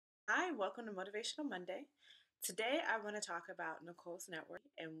Hi, welcome to Motivational Monday. Today, I want to talk about Nicole's network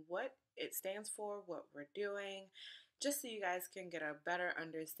and what it stands for, what we're doing, just so you guys can get a better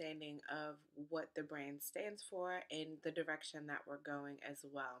understanding of what the brand stands for and the direction that we're going as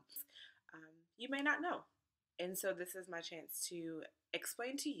well. You may not know. And so, this is my chance to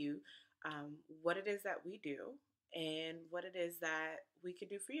explain to you what it is that we do and what it is that we can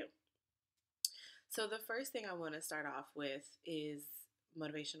do for you. So, the first thing I want to start off with is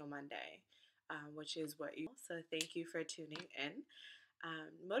Motivational Monday, which is what you. So, thank you for tuning in.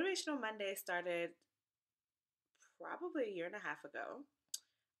 Motivational Monday started probably a year and a half ago.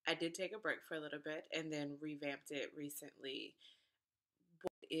 I did take a break for a little bit and then revamped it recently.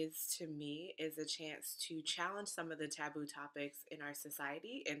 What it is to me is a chance to challenge some of the taboo topics in our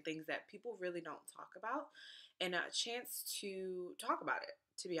society and things that people really don't talk about, and a chance to talk about it,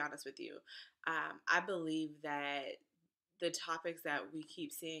 to be honest with you. I believe that the topics that we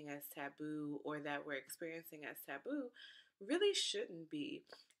keep seeing as taboo or that we're experiencing as taboo really shouldn't be,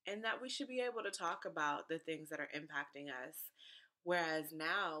 and that we should be able to talk about the things that are impacting us. Whereas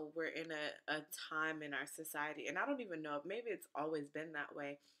now we're in a time in our society, and I don't even know if maybe it's always been that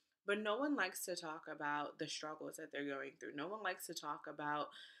way, but no one likes to talk about the struggles that they're going through. No one likes to talk about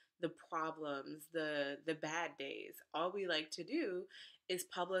the problems, the bad days. All we like to do is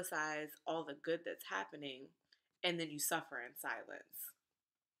publicize all the good that's happening, and then you suffer in silence.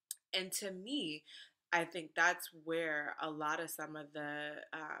 And to me, I think that's where a lot of some of the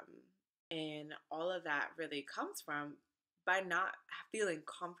and all of that really comes from, by not feeling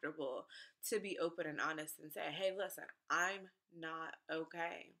comfortable to be open and honest and say, hey, listen, I'm not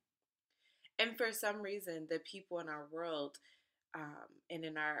okay. And for some reason, the people in our world and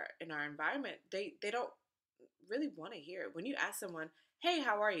in our environment, they don't really want to hear it. When you ask someone, hey,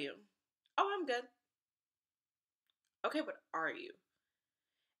 how are you? Oh, I'm good. Okay, but are you?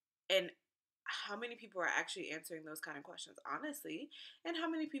 And how many people are actually answering those kind of questions honestly, and how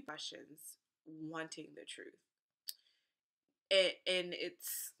many people questions wanting the truth? And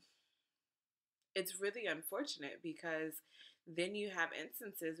it's really unfortunate, because then you have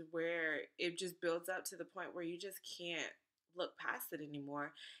instances where it just builds up to the point where you just can't look past it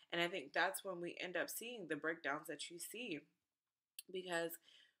anymore. And I think that's when we end up seeing the breakdowns that you see, because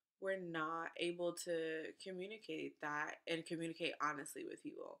we're not able to communicate that and communicate honestly with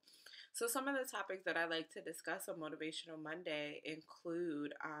people. So, some of the topics that I like to discuss on Motivational Monday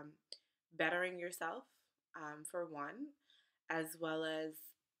include bettering yourself, for one, as well as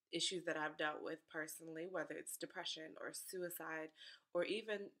issues that I've dealt with personally, whether it's depression or suicide, or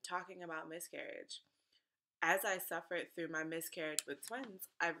even talking about miscarriage. As I suffered through my miscarriage with twins,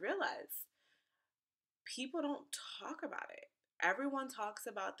 I realized people don't talk about it. Everyone talks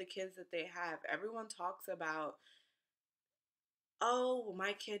about the kids that they have. Everyone talks about, oh,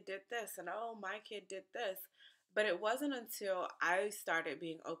 my kid did this, and oh, my kid did this. But it wasn't until I started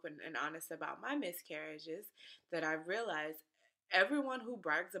being open and honest about my miscarriages that I realized everyone who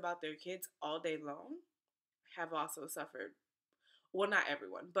brags about their kids all day long have also suffered. Well, not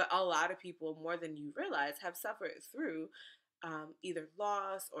everyone, but a lot of people, more than you realize, have suffered through either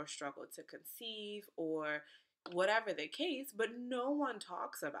loss or struggle to conceive or whatever the case, but no one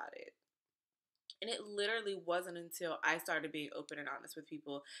talks about it. And it literally wasn't until I started being open and honest with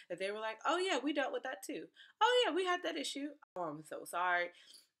people that they were like, oh, yeah, we dealt with that too. Oh, yeah, we had that issue. Oh, I'm so sorry.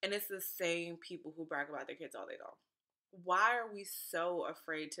 And it's the same people who brag about their kids all day long. Why are we so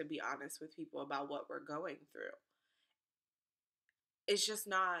afraid to be honest with people about what we're going through? It's just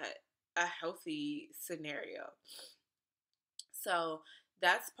not a healthy scenario. So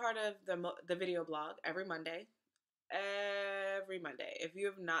that's part of the video blog every Monday. Every Monday. If you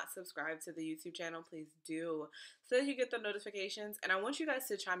have not subscribed to the YouTube channel, please do, so that you get the notifications. And I want you guys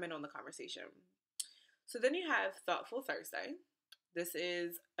to chime in on the conversation. So then you have Thoughtful Thursday. This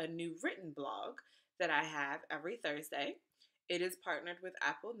is a new written blog that I have every Thursday. It is partnered with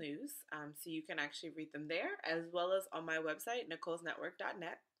Apple News, so you can actually read them there, as well as on my website,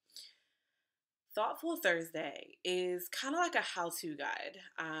 nicolesnetwork.net. Thoughtful Thursday is kind of like a how-to guide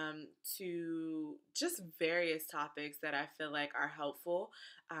to just various topics that I feel like are helpful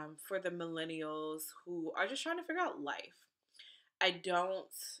for the millennials who are just trying to figure out life. I don't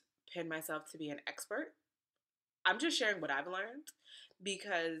pin myself to be an expert. I'm just sharing what I've learned,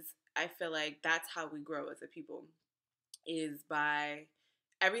 because I feel like that's how we grow as a people, is by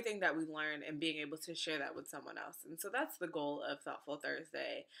everything that we learn and being able to share that with someone else. And so that's the goal of Thoughtful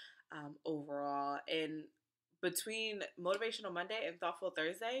Thursday overall. And between Motivational Monday and Thoughtful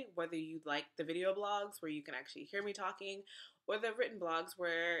Thursday, whether you like the video blogs where you can actually hear me talking, or the written blogs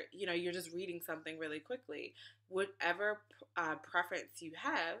where you're just reading something really quickly, whatever preference you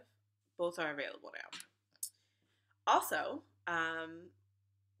have, Both are available now. Also,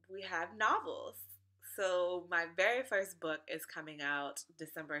 we have novels. So my very first book is coming out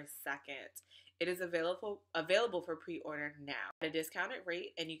December 2nd. It is available for pre-order now at a discounted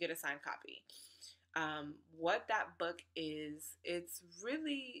rate, and you get a signed copy. What that book is, it's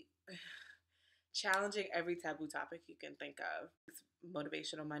really challenging every taboo topic you can think of.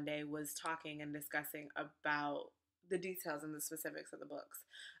 Motivational Monday was talking and discussing about the details and the specifics of the books.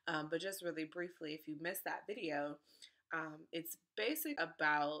 But just really briefly, if you missed that video, it's basically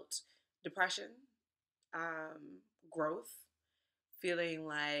about depression, growth, feeling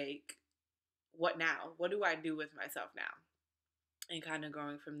like, what now? What do I do with myself now? And kind of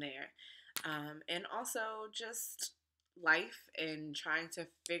going from there. And also just life and trying to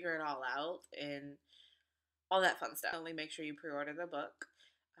figure it all out and all that fun stuff. Only make sure you pre-order the book.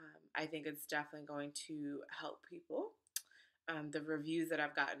 I think it's definitely going to help people. The reviews that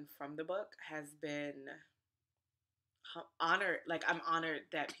I've gotten from the book has been honored. Like, I'm honored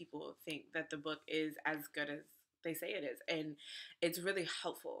that people think that the book is as good as they say it is, and it's really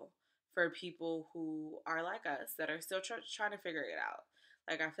helpful for people who are like us that are still trying to figure it out.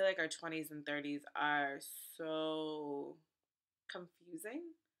 Like, I feel like our 20s and 30s are so confusing,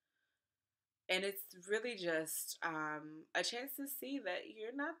 and it's really just a chance to see that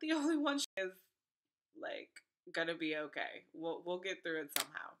you're not the only one who is like gonna be okay. We'll get through it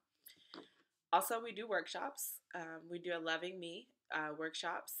somehow. Also, we do workshops. We do a Loving Me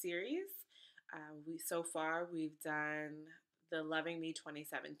workshop series. So far we've done the Loving Me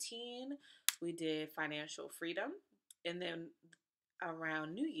 2017. We did financial freedom, and then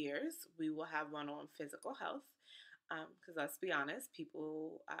around New Year's we will have one on physical health. Because let's be honest,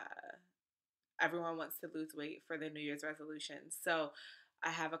 everyone wants to lose weight for their New Year's resolutions. So I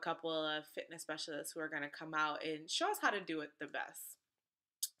have a couple of fitness specialists who are going to come out and show us how to do it the best.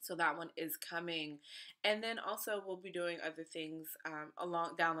 So that one is coming. And then also we'll be doing other things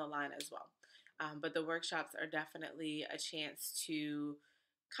along down the line as well. But the workshops are definitely a chance to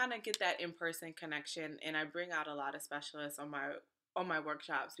kind of get that in-person connection. And I bring out a lot of specialists on my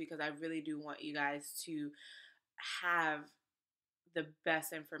workshops because I really do want you guys to have the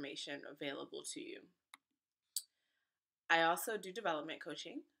best information available to you. I also do development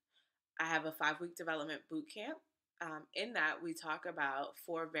coaching. I have a 5-week development boot camp. In that, we talk about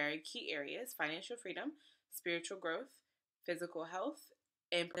 4 very key areas: financial freedom, spiritual growth, physical health,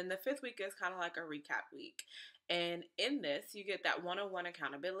 and then the 5th week is kind of like a recap week. And in this, you get that one-on-one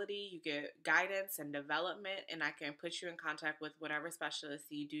accountability, you get guidance and development, and I can put you in contact with whatever specialist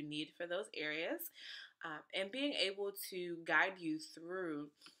you do need for those areas, and being able to guide you through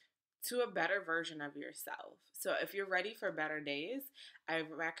to a better version of yourself. So if you're ready for better days, I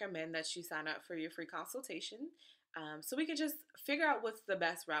recommend that you sign up for your free consultation, so we can just figure out what's the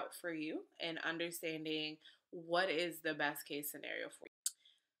best route for you and understanding what is the best case scenario for you.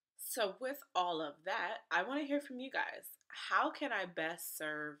 So with all of that, I want to hear from you guys. How can I best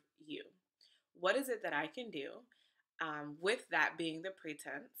serve you? What is it that I can do, with that being the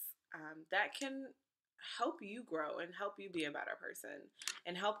pretense, that can help you grow and help you be a better person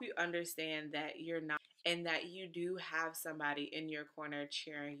and help you understand that you're not, and that you do have somebody in your corner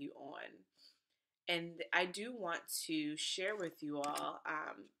cheering you on. And I do want to share with you all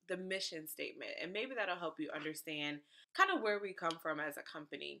the mission statement, and maybe that'll help you understand kind of where we come from as a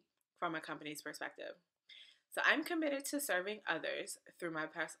company, from a company's perspective. So I'm committed to serving others through my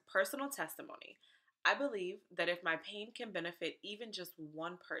personal testimony. I believe that if my pain can benefit even just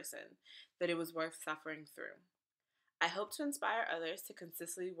one person, that it was worth suffering through. I hope to inspire others to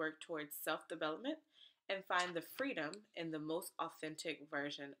consistently work towards self-development and find the freedom in the most authentic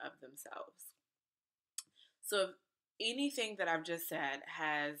version of themselves. So if anything that I've just said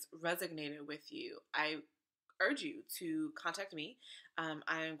has resonated with you, I urge you to contact me.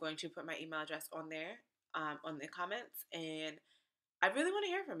 I am going to put my email address on there, on the comments, and I really want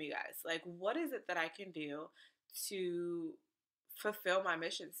to hear from you guys. Like, what is it that I can do to fulfill my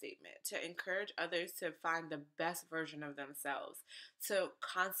mission statement, to encourage others to find the best version of themselves, to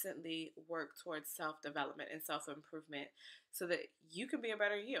constantly work towards self-development and self-improvement so that you can be a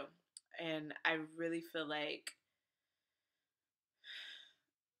better you. And I really feel like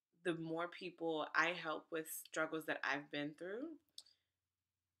the more people I help with struggles that I've been through,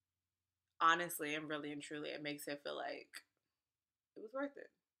 honestly and really and truly, it makes it feel like it was worth it.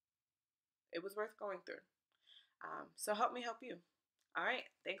 It was worth going through. So help me help you. All right.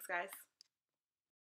 Thanks, guys.